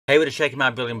Hey with a shaking my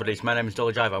brilliant buddies, my name is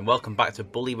JollyJiver and welcome back to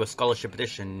Bully with Scholarship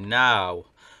Edition. Now,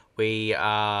 we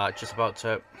are just about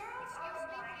to...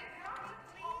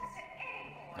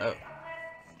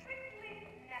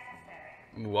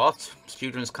 What?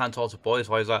 Students can't talk to boys,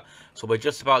 why is that? So we're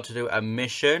just about to do a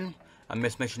mission, and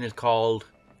this mission is called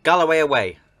Galloway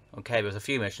Away. Okay, there's a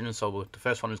few missions, so the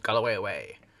first one is Galloway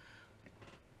Away.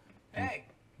 Hey,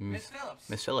 Miss Phillips.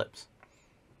 Miss Phillips.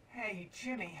 Hey,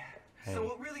 Jimmy. Hey. So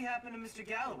what really happened to Mr.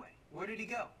 Galloway? Where did he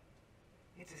go?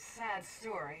 It's a sad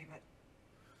story, but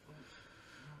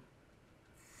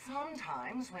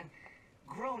sometimes when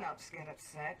grown-ups get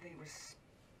upset, they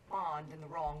respond in the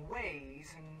wrong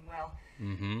ways, and well,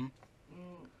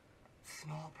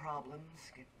 small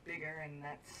problems get bigger, and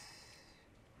that's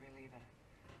really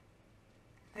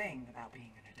the thing about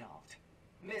being an adult.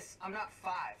 Miss, I'm not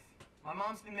 5. My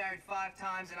mom's been married 5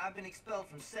 times, and I've been expelled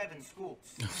from 7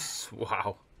 schools.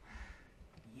 Wow.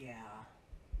 Yeah.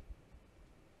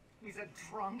 He's a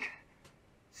drunk.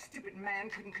 Stupid man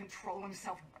couldn't control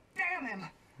himself. Damn him!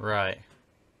 Right.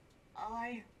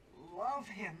 I love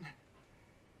him.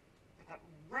 But that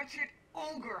wretched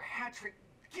ogre Hattrick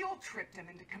guilt-tripped him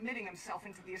into committing himself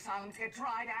into the asylum to get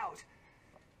dried out.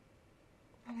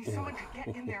 If only someone could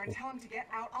get in there and tell him to get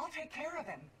out, I'll take care of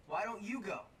him. Why don't you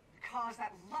go? Because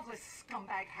that loveless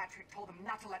scumbag Hattrick told him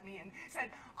not to let me in.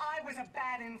 Said I was a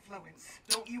bad influence.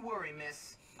 Don't you worry,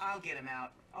 miss. I'll get him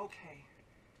out. Okay.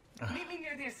 Meet me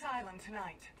near the asylum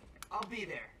tonight. I'll be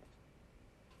there.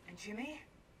 And Jimmy?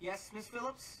 Yes, Miss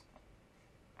Phillips?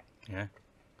 Yeah.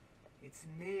 It's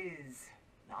Ms.,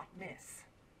 not Miss.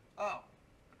 Oh,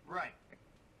 right.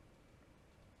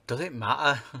 Does it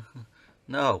matter?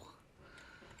 No.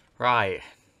 Right.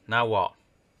 Now what?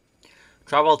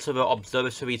 Travel to the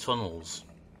observatory tunnels.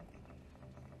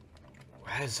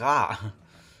 Where's that?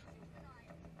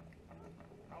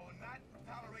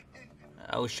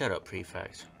 Oh, shut up,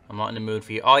 Prefect. I'm not in the mood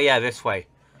for you. Oh, yeah, this way.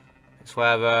 It's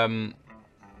where,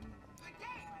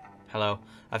 hello.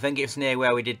 I think it's near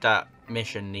where we did that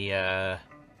mission, the,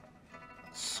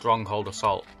 Stronghold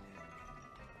Assault.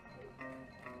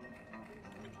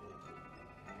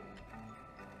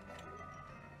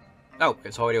 Oh,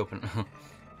 it's already open.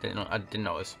 I didn't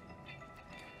notice.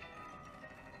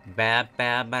 Ba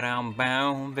ba ba dum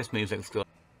bow. This music's good.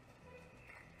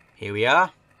 Here we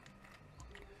are.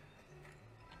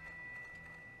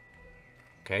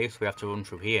 Okay, so we have to run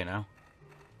through here now.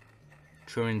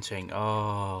 Truanting.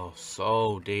 Oh,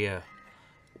 so dear.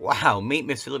 Wow, meet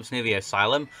Miss Phillips near the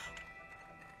asylum.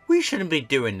 We shouldn't be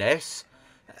doing this.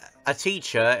 A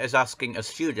teacher is asking a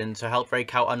student to help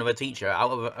break out another teacher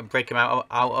break him out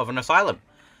of an asylum.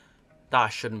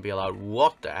 That shouldn't be allowed.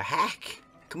 What the heck?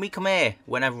 Can we come here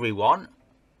whenever we want?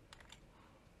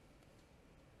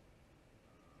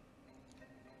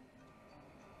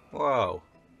 Whoa.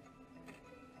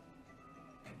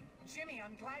 Jimmy,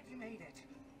 I'm glad you made it.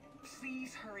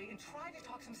 Please hurry and try to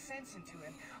talk some sense into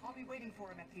him. I'll be waiting for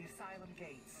him at the asylum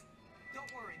gates. Don't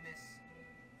worry, miss.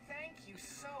 Thank you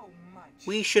so much.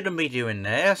 We shouldn't be doing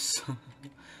this.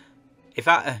 If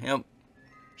I,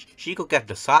 she could get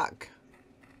the sack.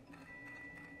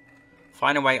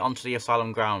 Find a way onto the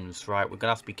asylum grounds. Right, we're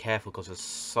gonna have to be careful because there's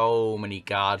so many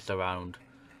guards around.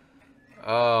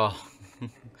 Oh,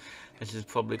 this is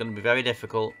probably gonna be very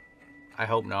difficult. I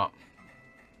hope not.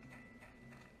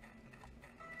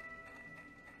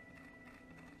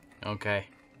 Okay.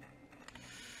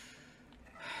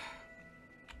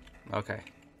 Okay.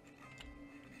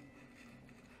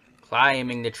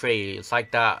 Climbing the tree. It's like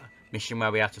that mission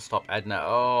where we have to stop Edna.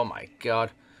 Oh my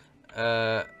god.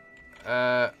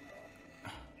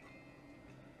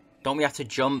 Don't we have to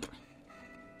jump?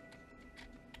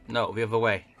 No, the other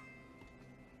way.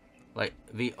 Like,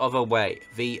 the other way.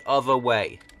 The other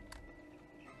way.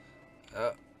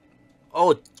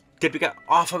 Oh, did we get...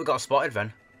 Oh, I thought we got spotted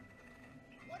then.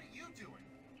 What are you doing?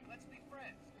 Let's be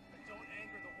friends. Don't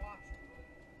anger the watcher.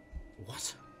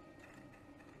 What?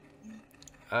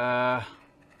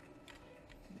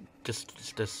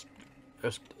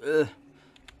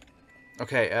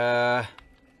 Okay,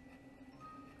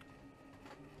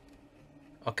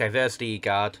 okay, there's the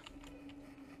guard.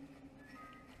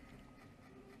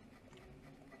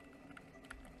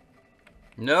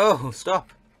 No,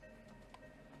 stop.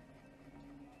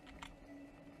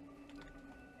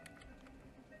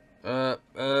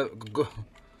 Go.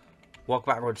 Walk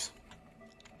backwards.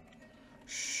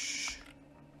 Shh.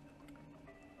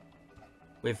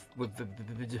 With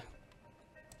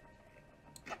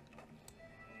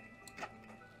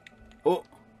oh,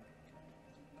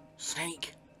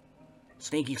 snake,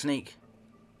 sneaky snake.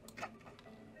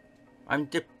 I'm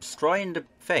destroying the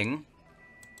thing.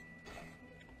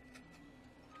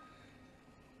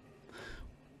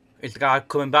 Is the guard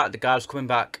coming back? The guard's coming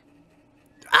back.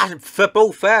 Ah, for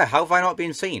both fair. How have I not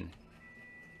been seen?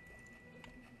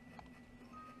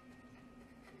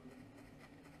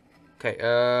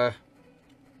 Okay,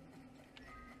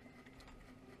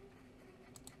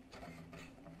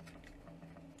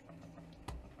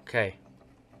 Okay.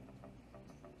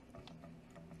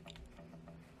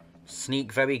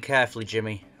 Sneak very carefully,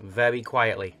 Jimmy. Very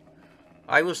quietly.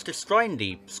 I was destroying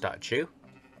the statue.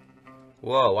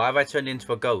 Whoa, why have I turned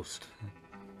into a ghost?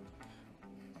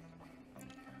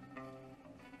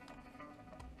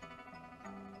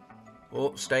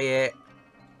 Oh, stay here.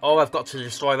 Oh, I've got to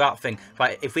destroy that thing.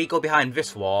 Right, if we go behind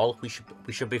this wall, we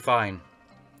should be fine.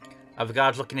 Are the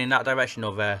guards looking in that direction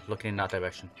or they're looking in that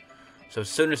direction? So as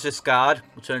soon as this guard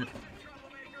will turn...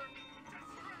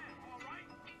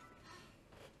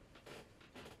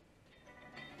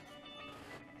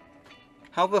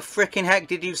 How the frickin' heck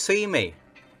did you see me?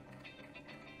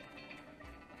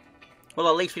 Well,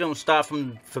 at least we don't start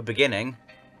from the beginning.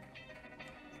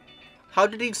 How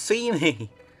did he see me?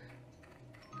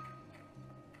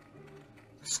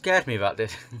 Scared me, that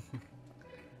did.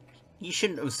 You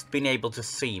shouldn't have been able to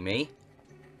see me.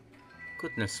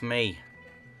 Goodness me.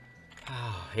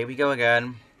 Oh, here we go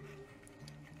again.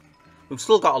 We've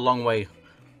still got a long way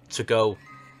to go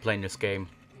playing this game.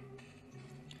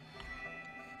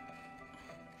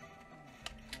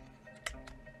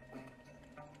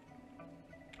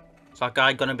 Is that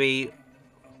guy gonna be...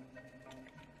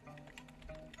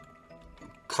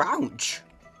 Crouch?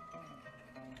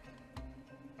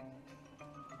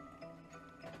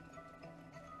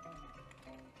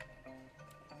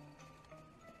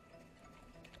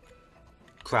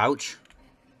 Crouch.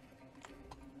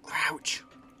 Crouch.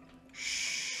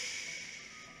 Shh.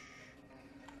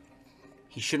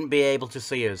 He shouldn't be able to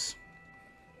see us.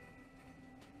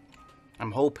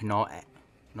 I'm hoping not.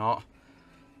 Not.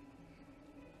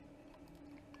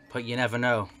 But you never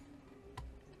know.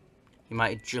 He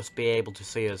might just be able to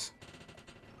see us.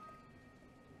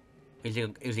 Is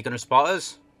he going to spot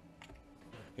us?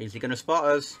 Is he going to spot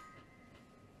us?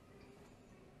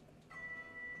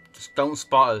 Just don't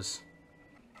spot us.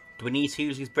 Do we need to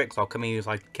use these bricks or can we use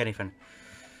like anything?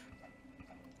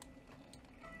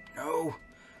 No.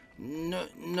 No.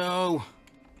 No.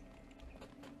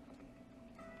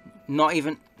 Not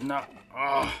even. No.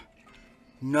 Oh.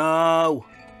 No.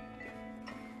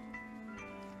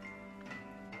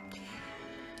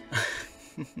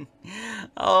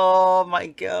 Oh my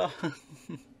god.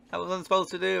 I wasn't supposed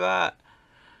to do that.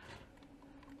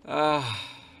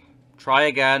 Try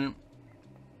again.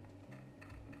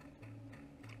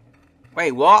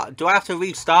 Wait, what? Do I have to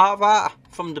restart that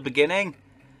from the beginning?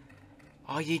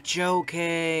 Are you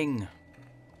joking?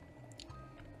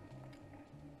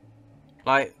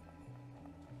 Like,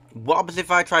 what happens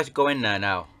if I try to go in there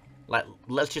now? Like,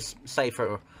 let's just say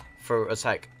for a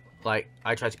sec, like,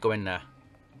 I try to go in there.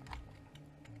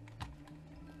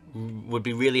 Would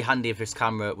be really handy if this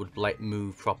camera would, like,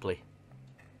 move properly.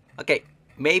 Okay,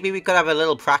 maybe we could have a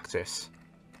little practice.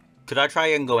 Could I try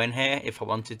and go in here if I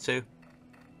wanted to?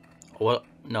 Well,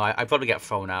 no, I'd probably get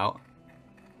thrown out.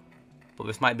 But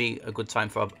this might be a good time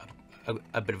for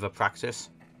a bit of a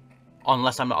practice.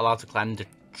 Unless I'm not allowed to climb the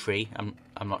tree. I'm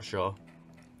not sure.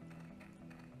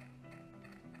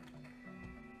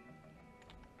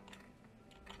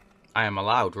 I am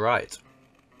allowed, right.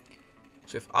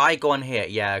 So if I go in here,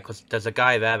 yeah, because there's a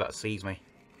guy there that sees me.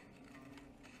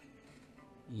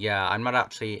 Yeah, I'm not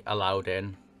actually allowed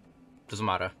in. Doesn't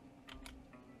matter.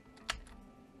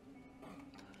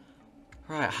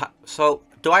 Right, so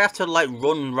do I have to like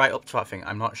run right up to that thing?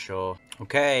 I'm not sure.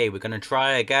 Okay, we're gonna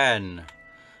try again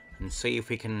and see if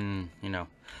we can, you know.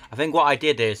 I think what I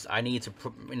did is I need to,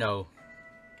 you know,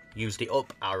 use the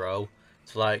up arrow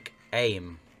to like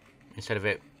aim instead of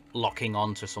it locking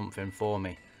onto something for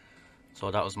me.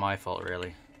 So that was my fault,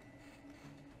 really.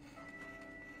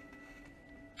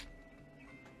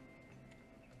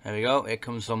 There we go. Here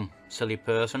comes some silly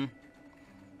person.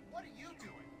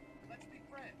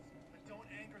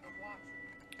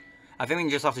 I think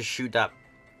we just have to shoot that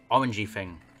orangey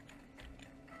thing.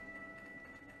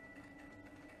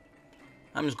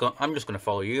 I'm just gonna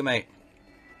follow you, mate.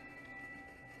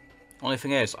 Only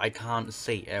thing is, I can't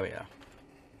see area.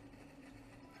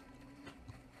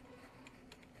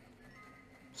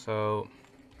 So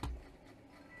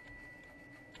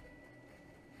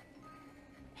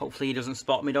hopefully he doesn't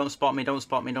spot me. Don't spot me. Don't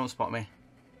spot me. Don't spot me.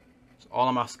 That's all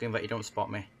I'm asking, that you don't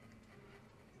spot me.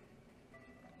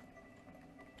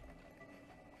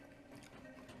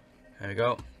 There we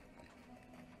go.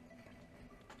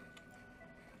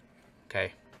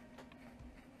 Okay.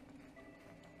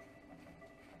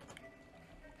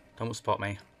 Don't spot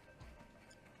me.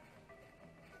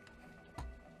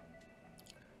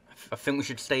 think we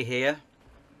should stay here.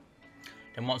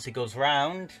 Then once he goes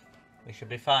round, we should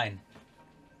be fine.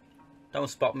 Don't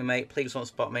spot me, mate. Please don't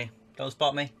spot me. Don't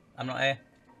spot me. I'm not here.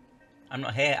 I'm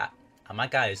not here. Am I,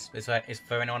 guys? Is there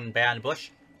anyone behind the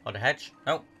bush? Or the hedge?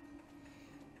 No.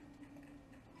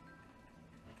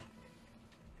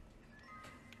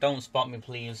 Don't spot me,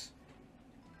 please.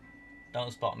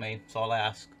 Don't spot me. That's all I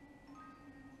ask.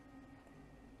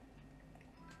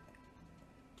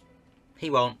 He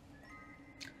won't.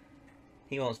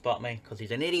 He won't spot me because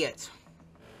he's an idiot.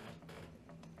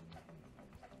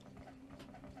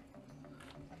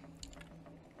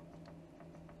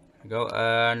 There we go,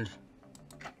 and...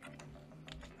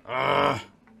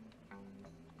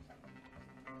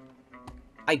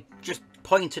 I just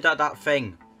pointed at that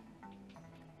thing.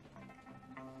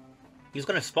 He's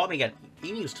gonna spot me again.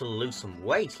 He needs to lose some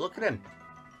weight. Look at him.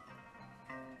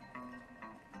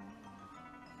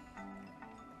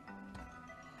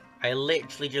 I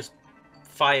literally just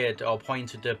fired or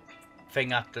pointed the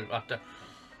thing at the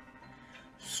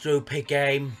stupid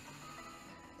game.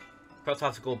 Perhaps I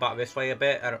have to go back this way a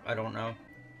bit. I don't know.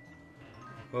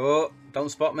 Oh, don't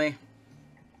spot me.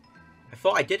 I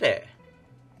thought I did it.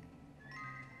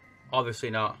 Obviously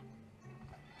not.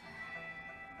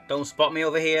 Don't spot me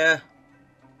over here.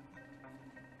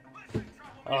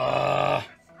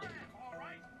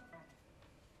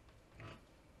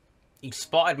 He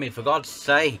spotted me, for God's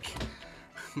sake.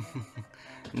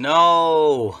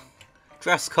 No.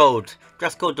 Dress code.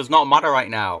 Dress code does not matter right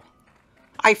now.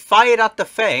 I fired at the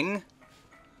thing.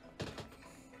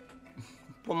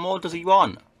 What more does he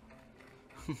want?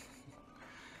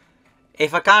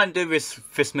 If I can't do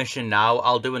this mission now,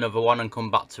 I'll do another one and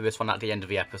come back to this one at the end of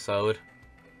the episode.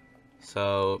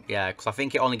 So, yeah, because I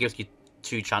think it only gives you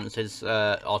 2 chances,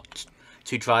 or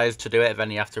 2 tries to do it,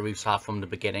 then you have to restart from the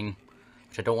beginning,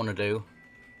 which I don't want to do.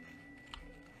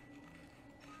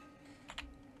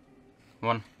 Come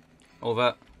on,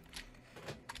 over.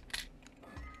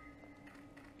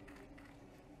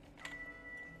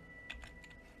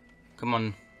 Come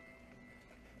on.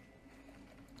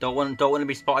 Don't want to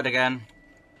be spotted again.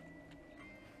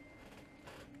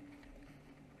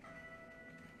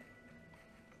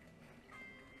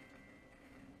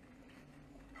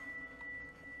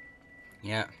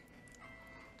 Yeah.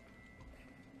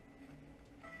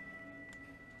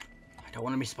 I don't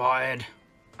want to be spotted.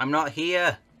 I'm not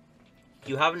here.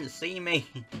 You haven't seen me.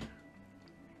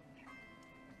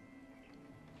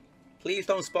 Please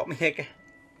don't spot me again.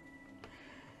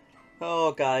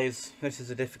 Oh, guys, this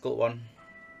is a difficult one.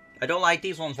 I don't like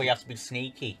these ones where you have to be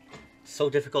sneaky. It's so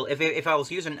difficult. If I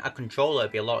was using a controller,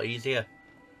 it'd be a lot easier.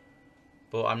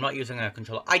 But I'm not using a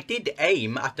controller. I did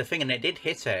aim at the thing and it did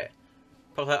hit it.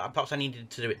 Perhaps I needed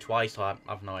to do it twice, so I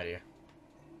have no idea.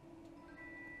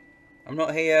 I'm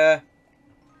not here.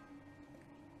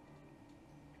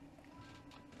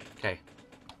 Okay.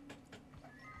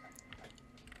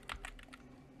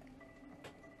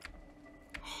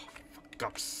 Oh, for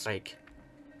God's sake.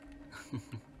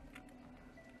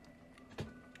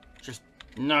 Just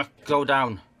no, go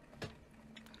down.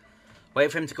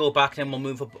 Wait for him to go back, and then we'll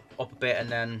move up a bit, and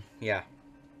then yeah.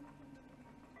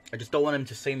 I just don't want him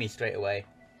to see me straight away.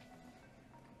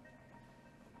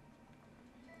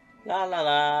 La la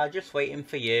la, just waiting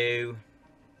for you.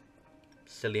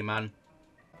 Silly man.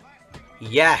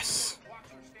 Yes!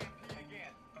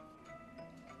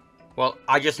 Well,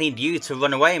 I just need you to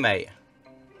run away, mate.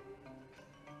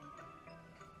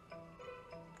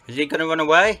 Is he gonna run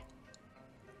away?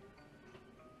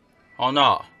 Or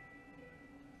not?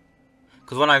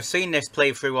 Because when I've seen this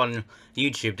playthrough on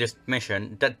YouTube, this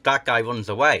mission, that guy runs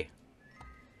away.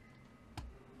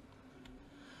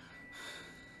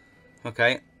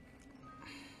 Okay.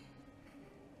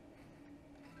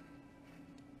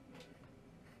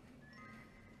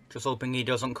 Just hoping he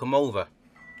doesn't come over.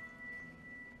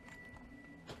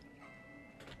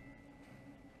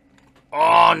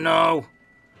 Oh no!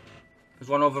 There's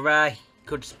one over there. He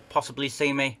could possibly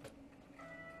see me.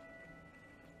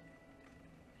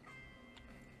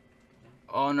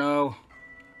 Oh no.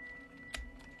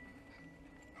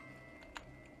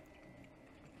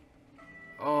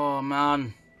 Oh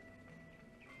man.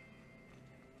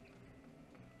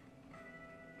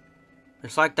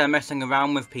 It's like they're messing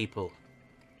around with people.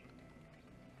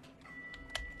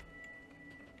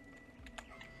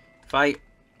 Fight.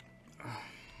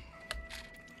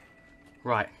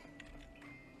 Right.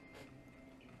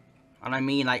 And I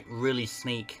mean like really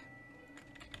sneak.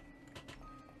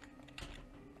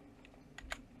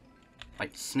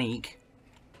 Like sneak.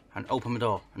 And open the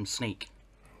door and sneak.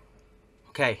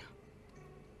 Okay.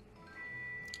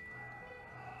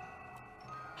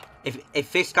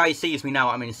 If this guy sees me now,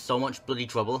 I'm in so much bloody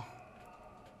trouble.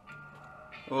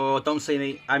 Oh, don't see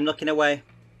me. I'm looking away.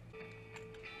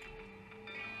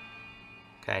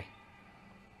 Okay.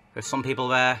 There's some people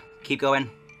there. Keep going.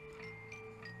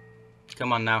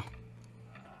 Come on now.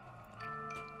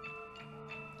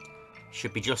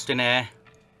 Should be just in here.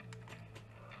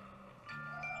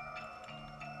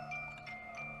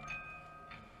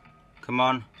 Come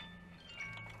on.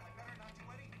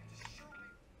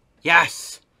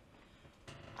 Yes!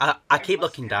 I keep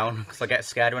looking down because I get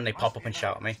scared when they pop up and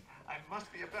shout at me. I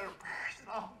must be a better person.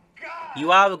 Oh, God.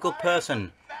 You are a good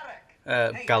person,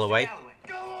 Hey, Galloway. Mr. Galloway.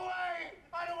 Go away!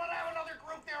 I don't want to have another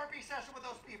group therapy session with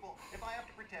those people. If I have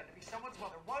to pretend to be someone's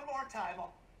mother one more time,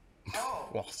 I'll... Oh.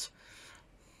 What?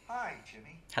 Hi,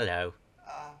 Jimmy. Hello.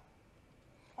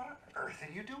 What on earth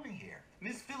are you doing here?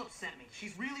 Miss Phillips sent me.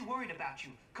 She's really worried about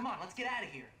you. Come on, let's get out of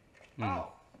here.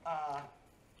 Oh,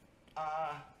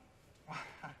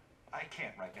 I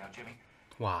can't right now, Jimmy.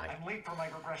 Why? I'm late for my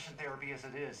regression therapy as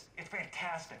it is. It's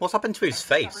fantastic. What's happened to his I've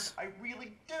face? discovered I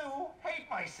really do hate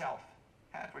myself.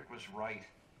 Hattrick was right.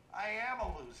 I am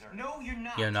a loser. No, you're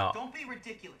not. You're not. Don't be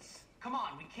ridiculous. Come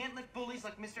on, we can't let bullies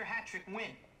like Mr. Hattrick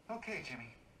win. Okay,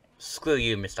 Jimmy. Screw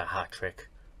you, Mr. Hattrick.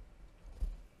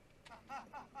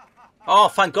 Oh,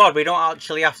 thank God, we don't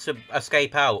actually have to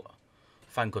escape out.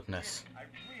 Thank goodness. I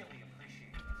really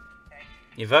appreciate it. Thank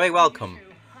you. You're very welcome.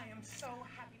 I am so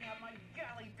happy to have my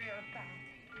galley bear back.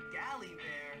 Galley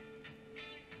bear.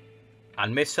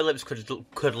 And Miss Phillips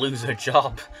could lose her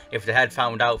job if they had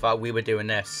found out that we were doing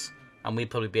this, and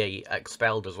we'd probably be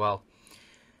expelled as well.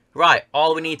 Right,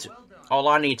 all I need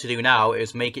to do now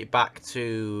is make it back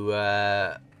to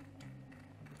the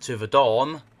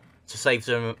dorm to save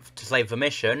the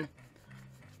mission,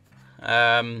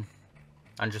 and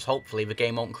just hopefully the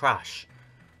game won't crash.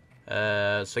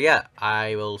 So yeah,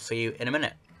 I will see you in a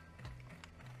minute.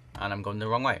 And I'm going the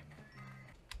wrong way.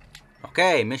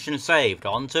 Okay, mission saved.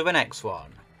 On to the next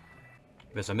one.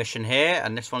 There's a mission here,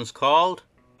 and this one's called...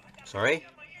 Sorry.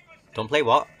 Don't play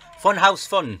what? Funhouse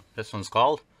Fun, this one's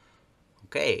called.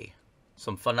 Okay.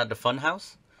 Some fun at the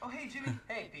funhouse. Oh, hey, Jimmy.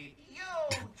 Hey, Pete. Yo,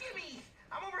 Jimmy.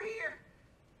 I'm over here.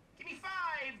 Give me 5,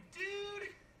 dude.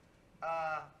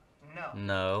 No.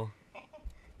 No.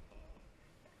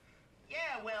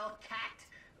 Yeah, well, cat.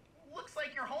 Looks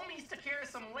like your homies took care of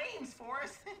some lames for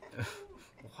us.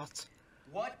 What?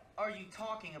 What are you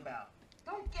talking about?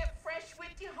 Don't get fresh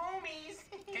with your homies.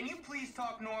 Can you please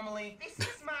talk normally? This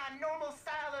is my normal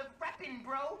style of rapping,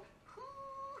 bro.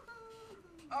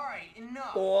 Alright,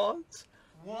 enough. What?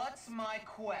 What's my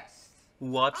quest?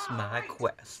 What's my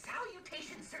quest?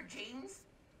 Salutations, Sir James.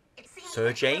 It seems Sir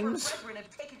like James? the Brethren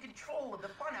have taken control of the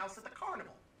funhouse at the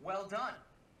carnival. Well done.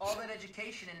 All that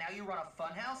education and now you run a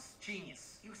funhouse?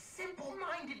 Genius. You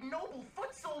simple-minded, noble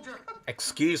foot soldier.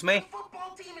 Excuse me? The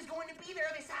football team is going to be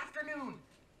there this afternoon.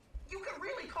 You could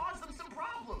really cause them some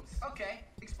problems. Okay,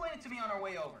 explain it to me on our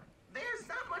way over. There's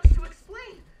not much to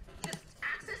explain. Just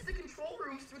access the control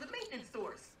rooms through the maintenance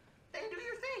doors. Then do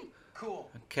your thing. Cool.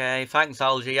 Okay, thanks,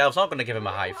 Algie. I was not going to give him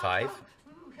a high five.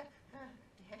 Oh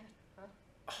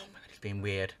my God, he's being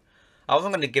weird. I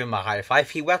wasn't going to give him a high five.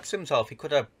 He wets himself. He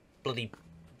could have bloody...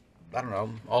 I don't know,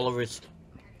 all over his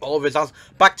hands.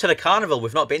 Back to the carnival.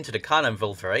 We've not been to the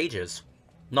carnival for ages.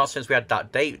 Not since we had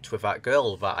that date with that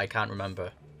girl that I can't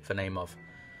remember the name of.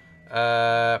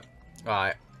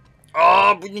 Right.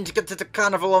 Oh, we need to get to the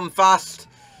carnival on fast.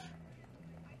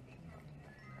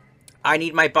 I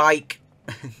need my bike.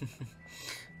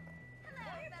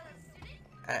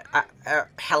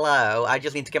 Hello, I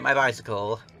just need to get my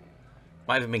bicycle.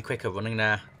 Might have been quicker running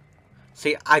there.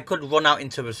 See, I could run out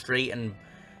into the street and...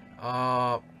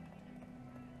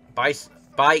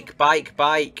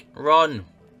 Bike, run.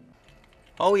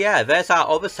 Oh yeah, there's our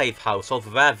other safe house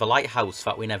over there, the lighthouse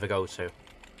that we never go to.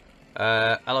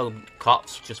 Hello,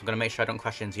 cops. Just gonna make sure I don't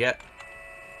crash into it.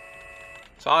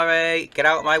 Sorry, get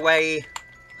out of my way.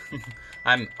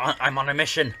 I'm on a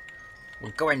mission.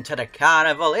 We're going to the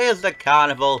carnival. Here's the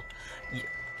carnival.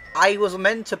 I was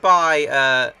meant to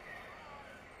buy,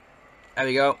 there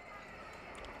we go.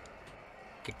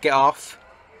 Get off.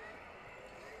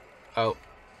 Oh.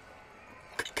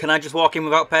 Can I just walk in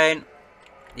without paying?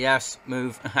 Yes,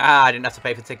 move. I didn't have to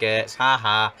pay for tickets.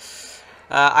 Haha.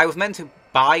 I was meant to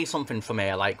buy something from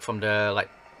here, like from the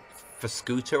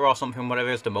scooter or something, whatever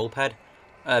it is, the moped.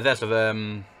 There's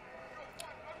the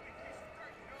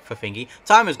for thingy.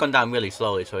 Time has gone down really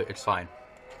slowly, so it's fine.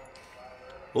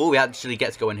 Oh, we actually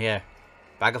get to go in here.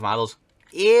 Bag of marbles.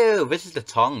 Ew, this is the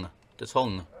tongue. The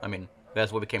tongue. I mean,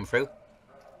 there's where we came through.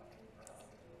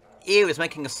 Ew, it's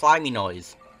making a slimy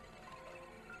noise.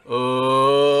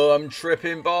 Oh, I'm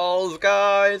tripping balls,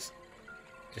 guys.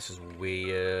 This is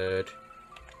weird.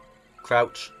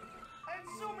 Crouch. I'm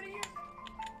so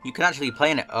You can actually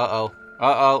play in it. Uh-oh.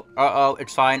 Uh-oh. Uh-oh.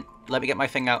 It's fine. Let me get my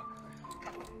thing out.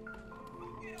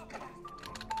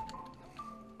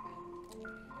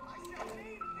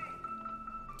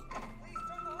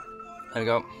 There we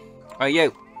go. Oh,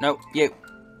 you. No, you.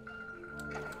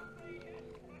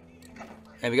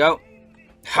 There we go.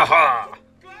 Ha-ha!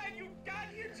 Glad you got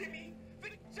here, Jimmy. The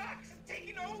jocks have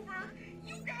taken over.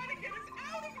 You gotta get us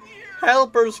out of here.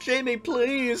 Help us, Jimmy,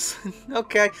 please.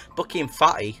 Okay. Bucky and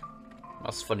Fatty.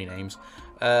 That's funny names.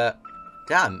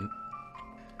 Damn.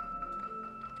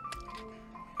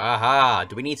 Aha.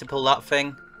 Do we need to pull that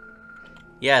thing?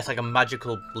 Yeah, it's like a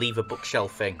magical lever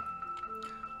bookshelf thing.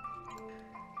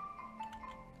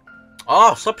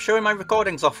 Oh, stop showing my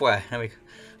recording software. There we go.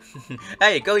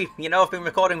 Hey, go. You know, I've been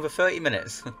recording for 30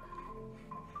 minutes.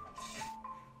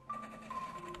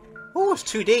 Oh, it's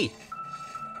 2D.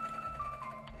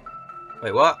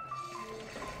 Wait, what?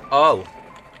 Oh.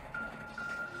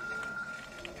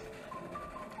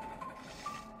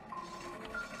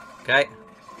 Okay.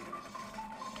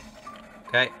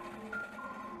 Okay.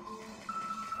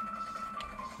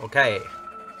 Okay.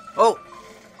 Oh!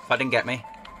 That didn't get me.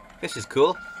 This is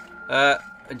cool.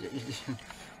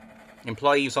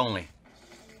 Employees only.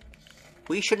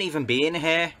 We shouldn't even be in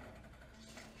here.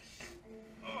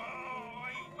 Oh,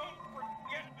 I won't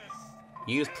forget this.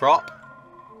 Use prop.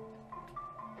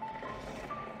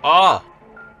 Ah!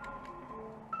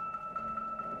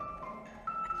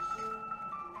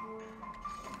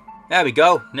 There we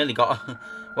go. Nearly got...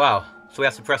 Wow. So we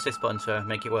have to press this button to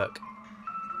make it work.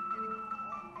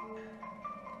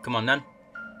 Come on then.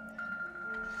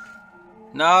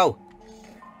 No!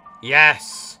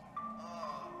 Yes!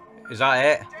 Is that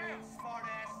it? Damn,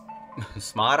 smartass.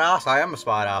 Smart ass? I am a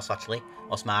smart ass, actually.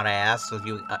 Or smart ass,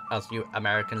 as you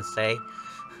Americans say.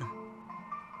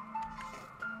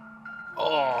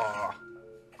 Oh!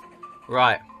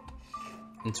 Right.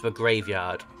 Into a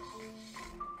graveyard.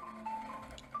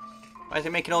 Why is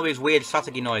it making all these weird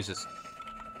staticky noises?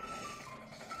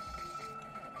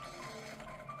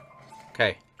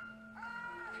 Okay.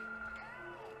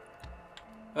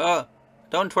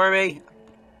 Don't worry.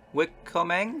 We're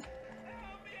coming.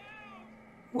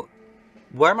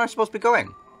 Where am I supposed to be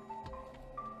going?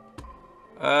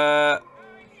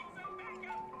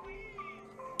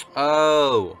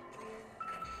 Oh.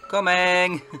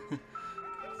 Coming.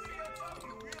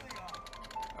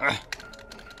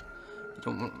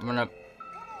 Don't wanna.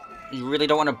 You really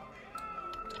don't wanna.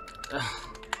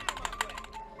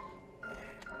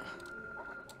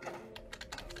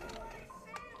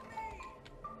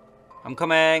 I'm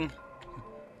coming.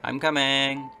 I'm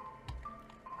coming.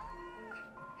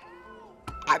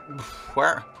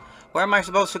 Where am I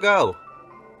supposed to go?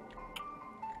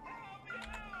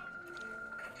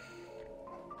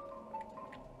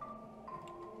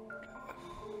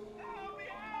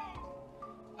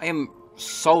 I am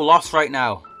so lost right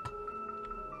now.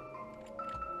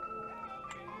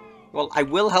 Well, I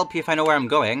will help you if I know where I'm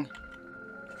going.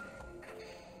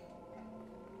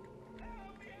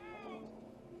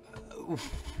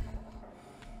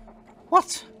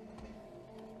 What?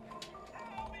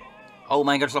 Oh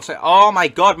my god, stop. Oh my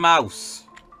god, mouse!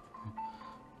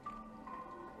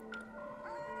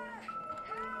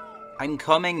 I'm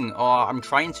coming, or I'm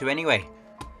trying to anyway.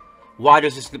 Why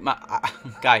does this...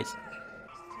 Guys.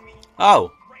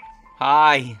 Oh.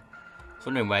 Hi. I was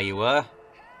wondering where you were.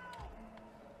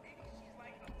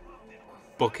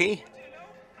 Bucky?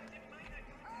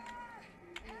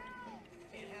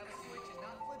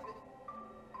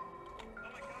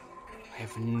 I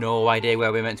have no idea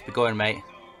where we're meant to be going, mate.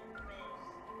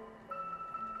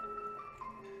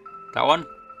 That one?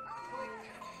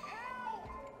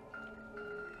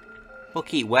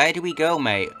 Bucky, where do we go,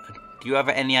 mate? Do you have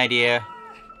any idea?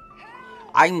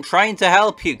 I'm trying to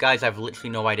help you. Guys, I have literally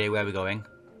no idea where we're going.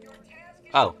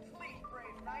 Oh.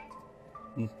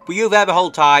 Were you there the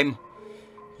whole time?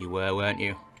 You were, weren't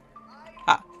you?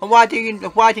 And why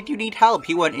did you need help?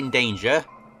 You weren't in danger.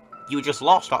 You were just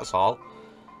lost, that's all.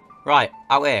 Right,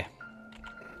 out here.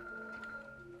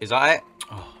 Is that it?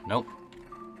 Oh, nope.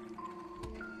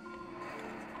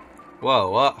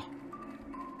 Whoa, what?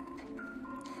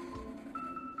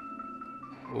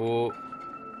 Oh.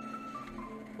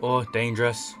 Oh,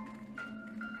 dangerous.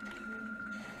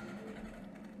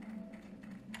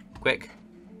 Quick.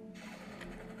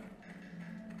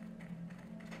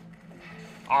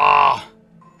 Ah!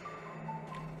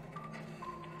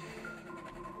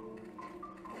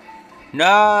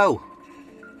 No!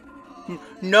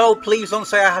 No, please don't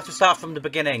say I have to start from the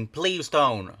beginning. Please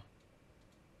don't.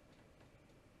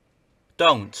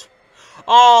 Don't.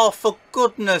 Oh, for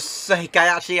goodness sake, I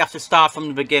actually have to start from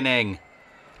the beginning.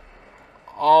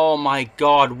 Oh my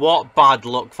god, what bad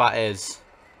luck that is.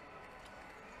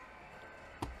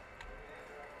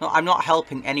 No, I'm not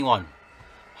helping anyone.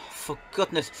 For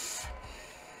goodness.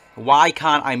 Why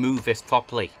can't I move this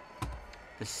properly?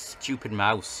 This stupid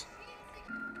mouse.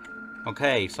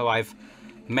 Okay, so I've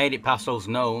made it past those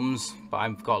gnomes, but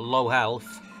I've got low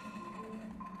health.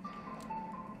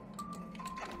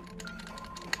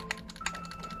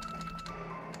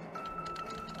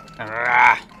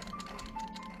 There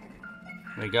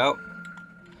we go.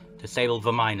 Disable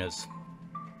the miners.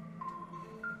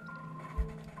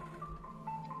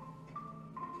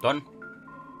 Done.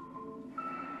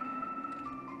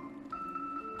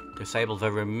 Disable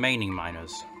the remaining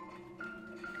miners.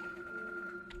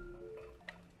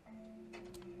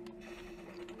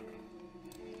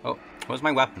 Oh, where's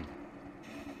my weapon?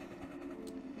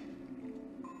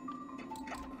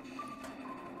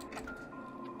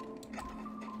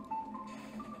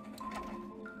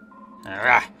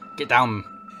 Get down.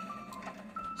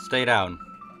 Stay down.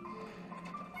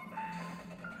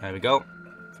 There we go.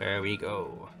 There we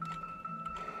go.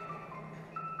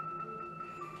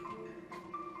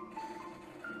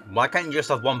 Why can't you just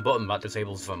have one button that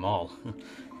disables them all?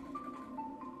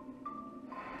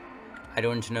 I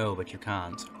don't know, but you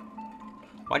can't.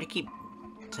 Why do you keep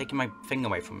taking my thing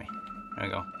away from me? There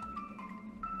we go.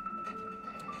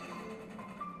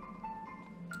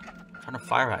 I'm trying to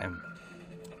fire at him.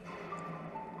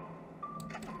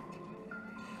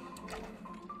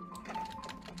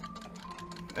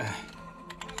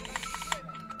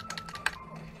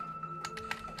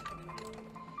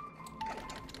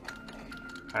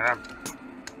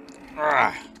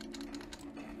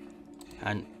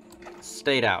 And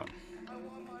stay down.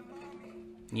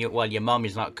 Well, your mum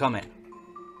is not coming.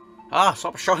 Ah,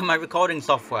 stop showing my recording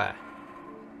software.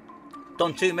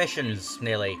 Done 2 missions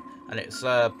nearly, and it's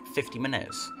 50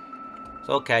 minutes.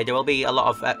 So okay, there will be a lot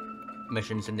of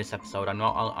missions in this episode. I'm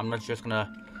not just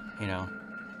gonna, you know.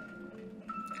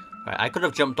 Right, I could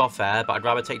have jumped off there, but I'd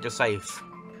rather take the safe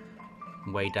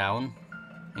way down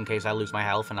in case I lose my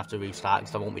health and have to restart,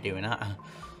 because I won't be doing that.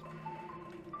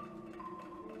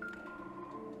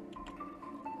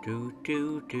 Do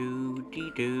do do dee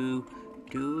do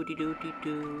do dee do dee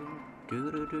do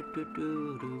do do do do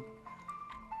do do.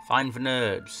 Find the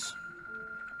nerds.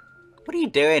 What are you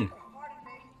doing?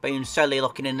 Being silly,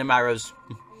 looking in the mirrors.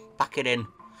 Back it in.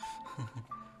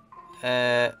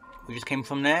 We just came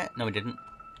from there? No, we didn't.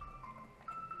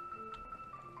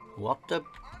 What the?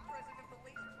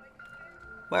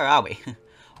 Where are we?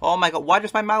 Oh my god, why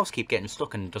does my mouse keep getting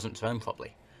stuck and doesn't turn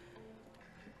properly?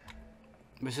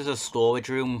 This is a storage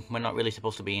room. We're not really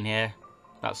supposed to be in here.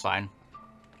 That's fine.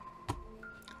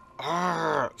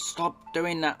 Arrgh, stop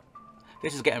doing that.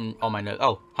 This is getting on my nerves.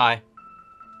 Oh, hi.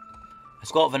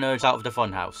 Escort the nerds out of the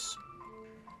funhouse.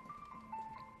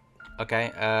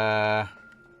 Okay,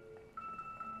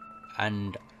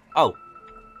 and... Oh!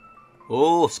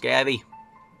 Oh, scary.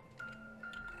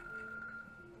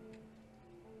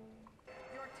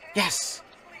 Yes!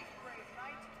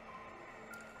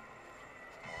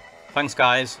 Thanks,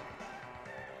 guys.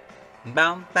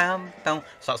 Bam, bam, bam.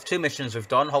 So that's 2 missions we've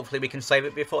done. Hopefully we can save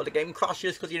it before the game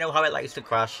crashes, because you know how it likes to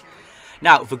crash.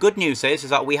 Now, the good news is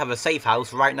that we have a safe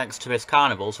house right next to this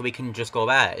carnival, so we can just go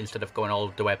there instead of going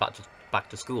all the way back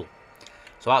to school.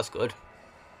 So that's good.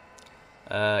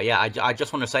 Yeah, I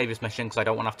just want to save this mission because I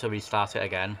don't want to have to restart it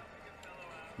again.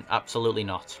 Absolutely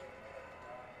not.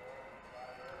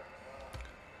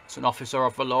 It's an officer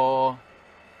of the law.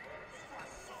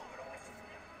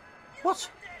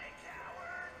 What?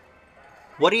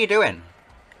 What are you doing?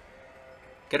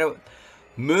 Get out.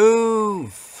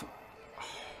 Move!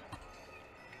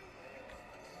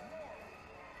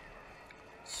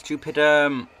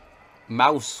 Stupid,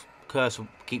 mouse cursor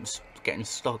keeps getting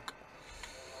stuck.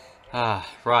 Ah,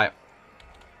 right.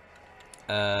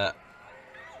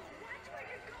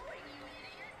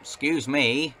 Excuse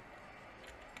me.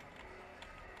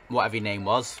 Whatever your name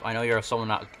was. I know you're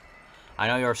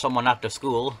someone at the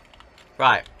school.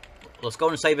 Right. Let's go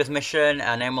and save this mission,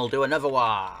 and then we'll do another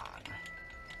one.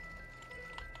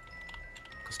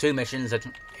 Because 2 missions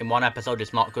in 1 episode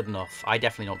is not good enough. I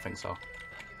definitely don't think so.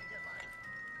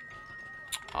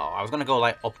 Oh, I was gonna go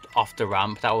like up off the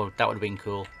ramp. That would have been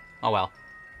cool. Oh well.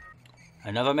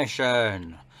 Another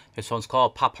mission. This one's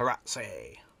called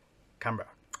Paparazzi. Canberra.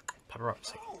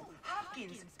 Paparazzi. Oh,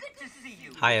 Hopkins, good to see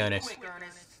you. Hi, Ernest. Quick,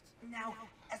 Ernest. Now,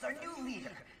 as our new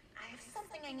leader, I have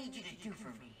something I need you to do for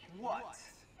me. What?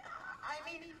 I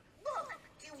mean, look,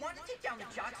 do you want to take down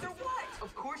the jocks or what?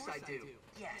 Of course I do.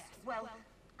 Yes, well,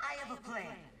 I have a plan.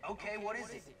 Okay, what is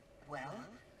it? Well,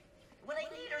 what I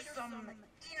need are some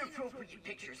inappropriate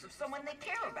pictures of someone they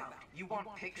care about. You want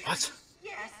pictures? What?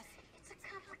 Yes, it's a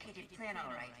complicated plan,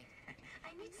 all right.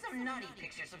 I need some naughty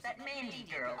pictures of that Mandy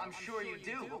girl. I'm sure you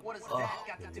do, but what does that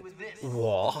got to do with this?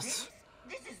 What?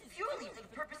 This is purely for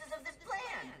the purposes of this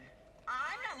plan.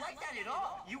 I'm not like that at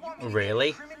all. You want me to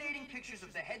Really? get incriminating pictures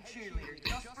of the head cheerleader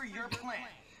just for your plan?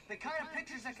 The kind of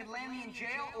pictures that could land me in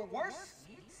jail or worse?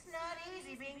 It's not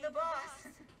easy being the boss.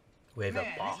 With Man,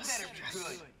 a boss. this better be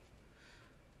good.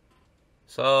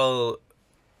 So,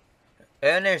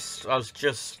 Ernest was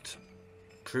just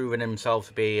proving himself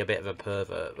to be a bit of a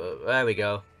pervert, but there we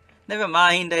go. Never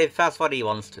mind if that's what he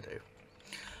wants to do.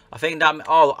 I think that...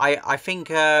 Oh, I think,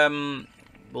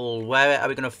 well, where are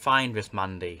we going to find this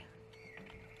Mandy?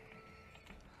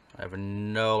 I have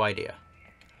no idea.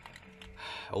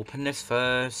 Open this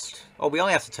first. Oh, we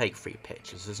only have to take 3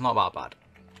 pictures. It's not that bad.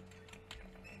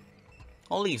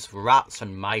 All these rats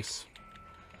and mice.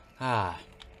 Ah.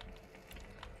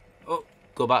 Oh,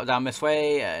 go back down this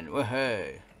way and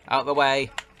woohoo. Out of the way.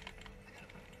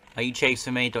 Are you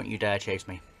chasing me? Don't you dare chase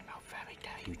me. How very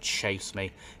dare you chase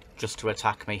me just to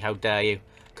attack me. How dare you.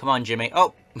 Come on, Jimmy.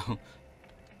 Oh.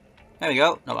 There we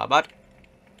go. Not that bad.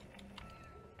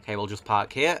 Okay, we'll just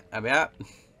park here. There we are.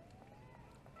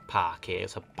 Park here.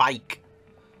 It's a bike.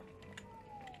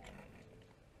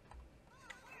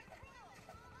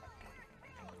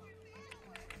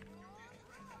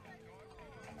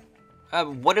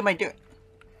 What am I doing?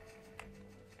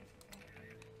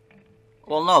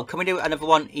 Well, no. Can we do another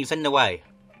one? He's in the way.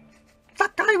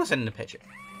 That guy was in the picture.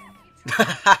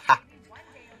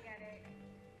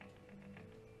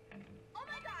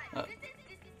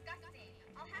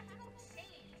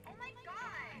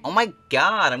 Oh my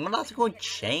god, I'm gonna have to go and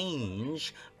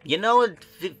change. You know,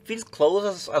 these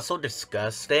clothes are so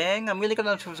disgusting. I'm really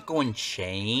gonna have to go and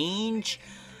change.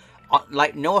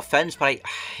 Like, no offense, but I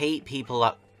hate people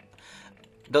that...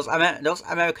 Those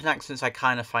American accents I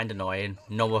kind of find annoying.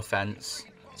 No offense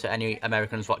to any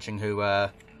Americans watching who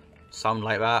sound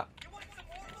like that.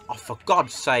 Oh, for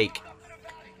God's sake.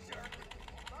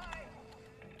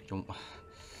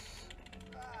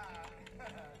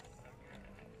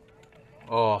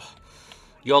 Oh,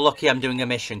 you're lucky I'm doing a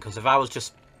mission, because if I was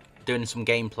just doing some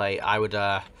gameplay, I would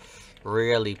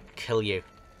really kill you.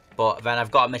 But then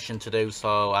I've got a mission to do,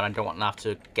 so, and I don't want to have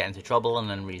to get into trouble and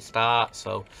then restart,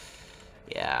 so,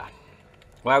 yeah.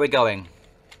 Where are we going?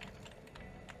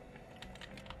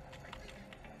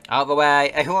 Out of the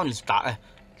way. Everyone's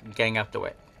getting out of the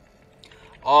way.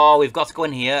 Oh, we've got to go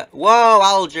in here. Whoa,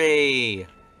 algae!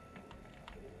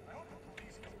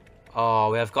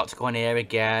 Oh, we have got to go in here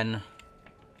again.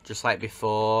 Just like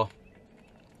before.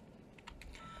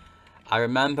 I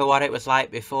remember what it was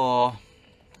like before.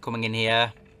 Coming in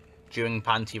here. During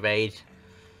Panty Raid.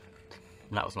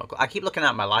 That was not good. I keep looking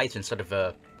at my light instead of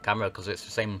the camera because it's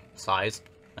the same size.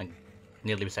 And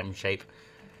nearly the same shape.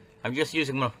 I'm just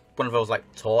using one of those like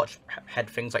torch head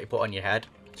things that you put on your head.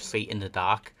 To see in the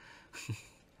dark.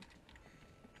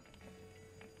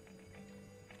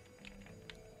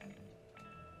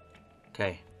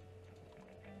 Okay.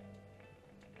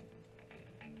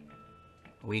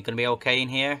 Are we gonna be okay in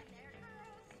here?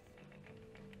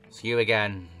 It's you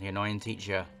again, the annoying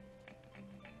teacher.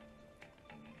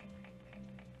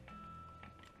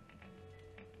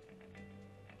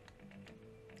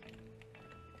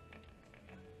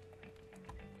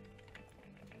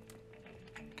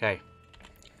 Okay.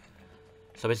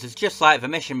 So this is just like the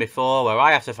mission before, where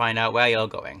I have to find out where you're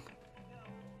going.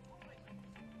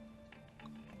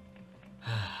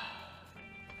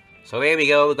 So here we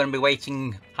go, we're going to be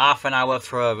waiting half an hour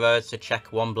for us to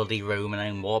check one bloody room and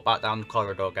then walk back down the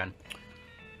corridor again.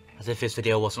 As if this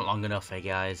video wasn't long enough, eh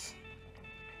guys?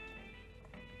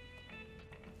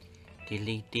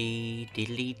 Diddly dee,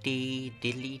 diddly dee,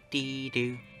 diddly dee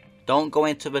doo. Don't go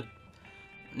into the...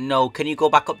 No, can you go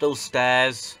back up those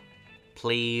stairs?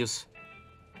 Please.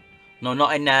 No,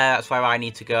 not in there, that's where I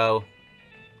need to go.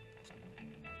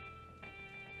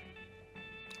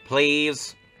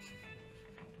 Please.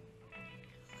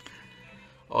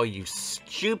 Oh, you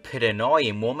stupid,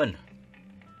 annoying woman.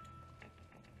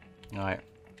 Alright.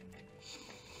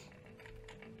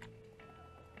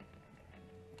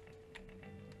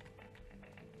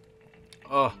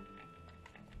 Oh.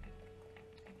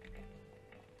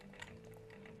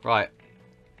 Right.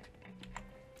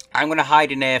 I'm going to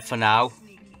hide in here for now.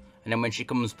 And then when she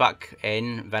comes back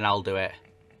in, then I'll do it.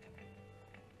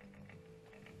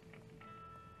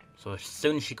 So as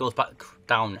soon as she goes back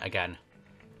down again.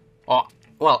 Or...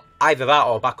 Well, either that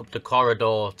or back up the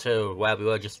corridor to where we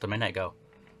were just a minute ago.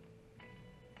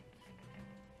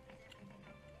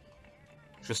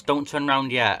 Just don't turn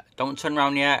around yet. Don't turn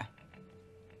around yet.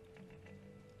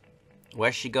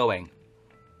 Where's she going?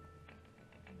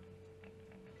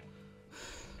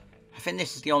 I think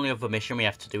this is the only other mission we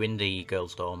have to do in the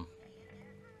girls' dorm.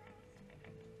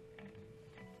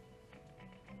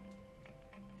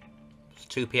 It's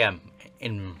 2 PM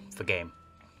in the game.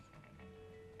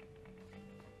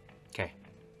 Okay.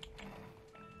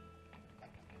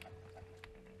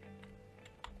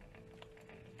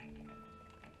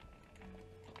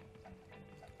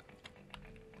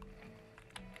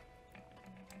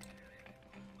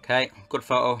 Okay, good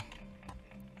photo.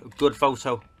 Good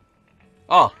photo.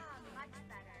 Oh!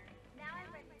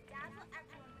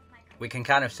 We can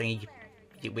kind of see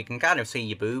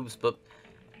your boobs, but...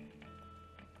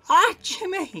 Ah,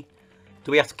 Jimmy!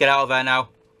 Do we have to get out of there now?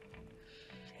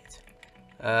 Shit.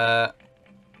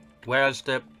 Where's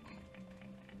the...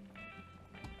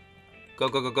 Go,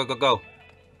 go, go, go, go, go.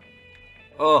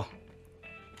 Oh.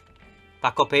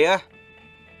 Back up here?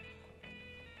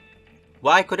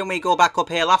 Why couldn't we go back up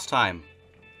here last time?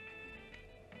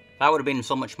 That would have been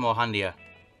so much more handier.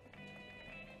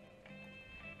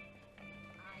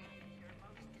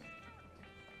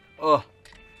 Oh.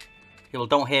 Yeah, well,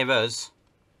 don't hear us.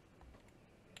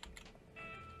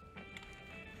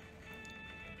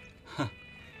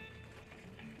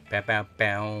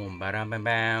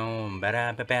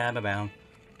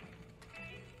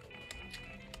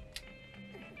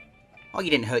 Oh, you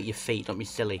didn't hurt your feet, don't be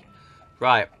silly.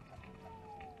 Right.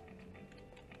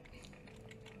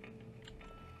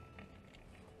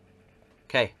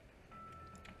 Okay.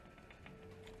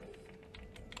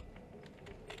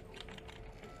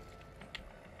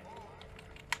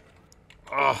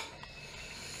 Ugh.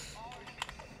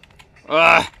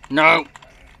 No.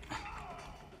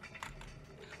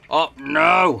 Oh,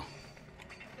 no.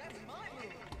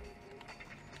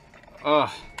 Ugh.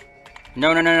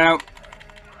 No, no, no, no.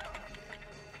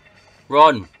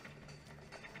 Run.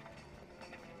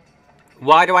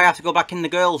 Why do I have to go back in the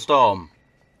girls' dorm?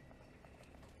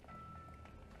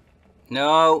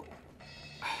 No.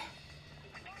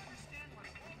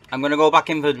 I'm gonna go back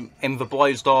in the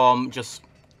boys' dorm just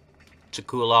to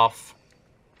cool off.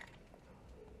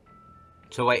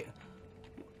 To wait.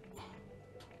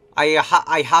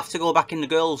 I have to go back in the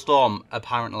girls' dorm,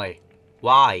 apparently.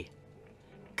 Why?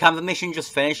 Can the mission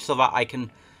just finish so that I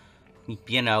can,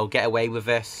 you know, get away with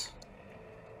this?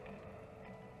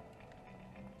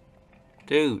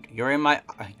 Dude, you're in my...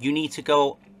 You need to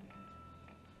go...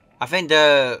 I think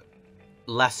the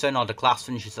lesson or the class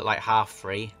finishes at like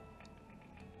 3:30.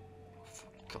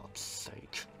 For God's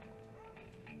sake.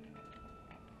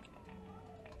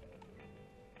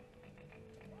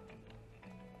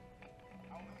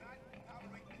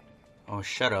 Oh,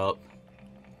 shut up.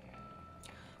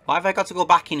 Why have I got to go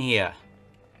back in here?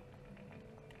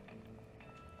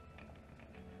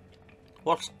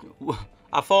 What's...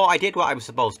 I thought I did what I was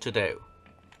supposed to do.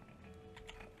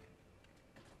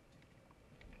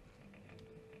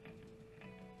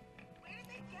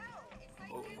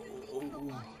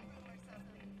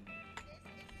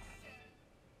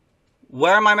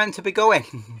 Where am I meant to be going?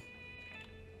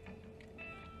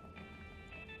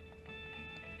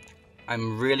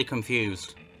 I'm really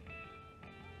confused.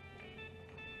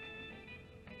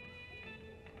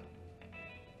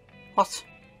 What?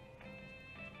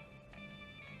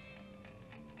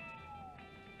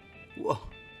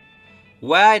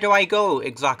 Where do I go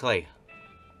exactly?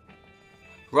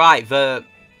 Right, the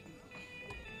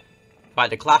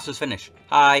class is finished.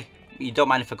 Hi. You don't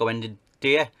mind if I go in, do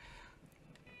you?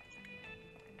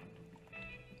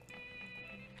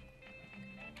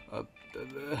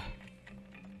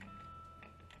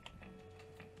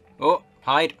 Oh,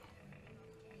 hide.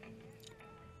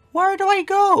 Where do I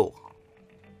go?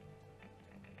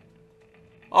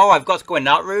 Oh, I've got to go in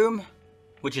that room,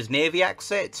 which is near the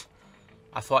exit.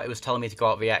 I thought it was telling me to go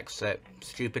out the exit.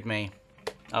 Stupid me.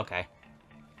 Okay.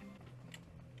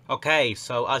 Okay,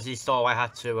 so as you saw, I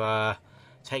had to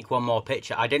take one more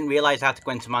picture. I didn't realise I had to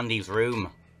go into Mandy's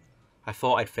room. I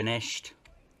thought I'd finished.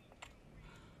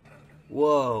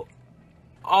 Whoa.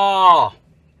 Oh!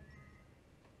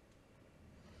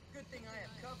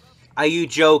 Are you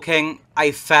joking?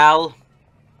 I fell.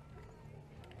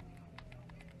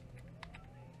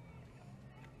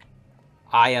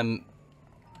 I am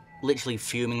literally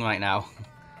fuming right now.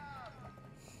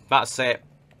 That's it.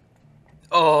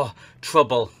 Oh,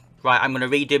 trouble. Right, I'm going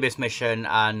to redo this mission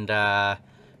and,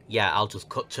 yeah, I'll just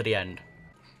cut to the end.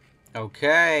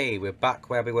 Okay, we're back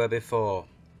where we were before.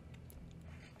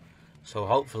 So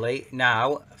hopefully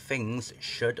now things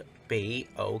should be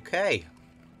okay.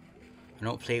 And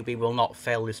hopefully we will not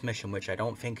fail this mission, which I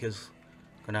don't think is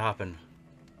going to happen.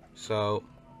 So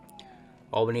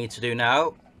all we need to do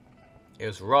now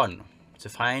is run to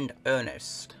find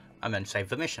Ernest and then save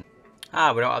the mission.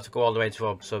 Ah, we don't have to go all the way to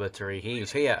Observatory.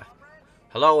 He's here.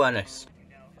 Hello, Ernest.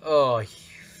 Oh, you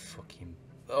fucking...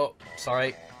 Oh,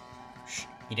 sorry. Shh,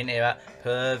 you didn't hear that.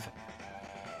 Perv.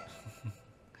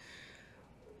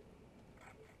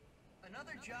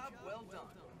 Another job well done.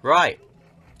 Right.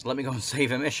 Let me go and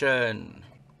save a mission.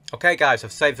 Okay, guys,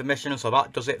 I've saved the mission, so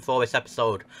that does it for this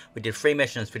episode. We did 3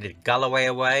 missions. We did Galloway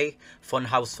Away,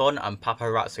 Funhouse Fun, and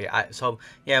Paparazzi. So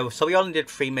we only did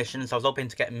 3 missions. I was hoping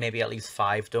to get maybe at least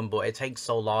 5 done, but it takes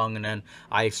so long, and then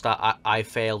I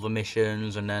fail the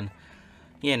missions, and then,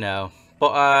 you know.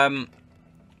 But,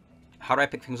 how do I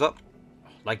pick things up?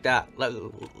 Like that.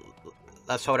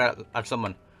 Let's throw that at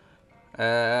someone.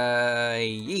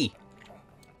 Yee.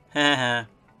 Haha.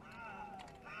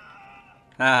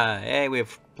 Hey, we're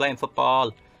playing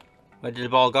football. Where did the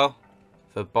ball go?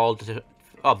 The ball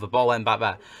went back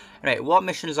there. Right, what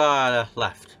missions are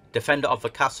left? Defender of the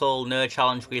Castle, Nerd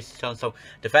Challenge, Challenge. So,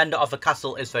 Defender of the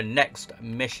Castle is the next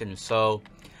mission. So,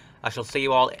 I shall see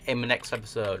you all in the next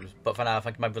episode. But for now,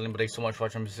 thank you my brilliant buddies so much for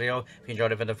watching this video. If you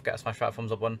enjoyed it, don't forget to smash that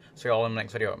thumbs up button. See you all in the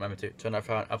next video. Remember to turn that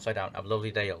phone upside down. Have a lovely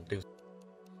day, y'all.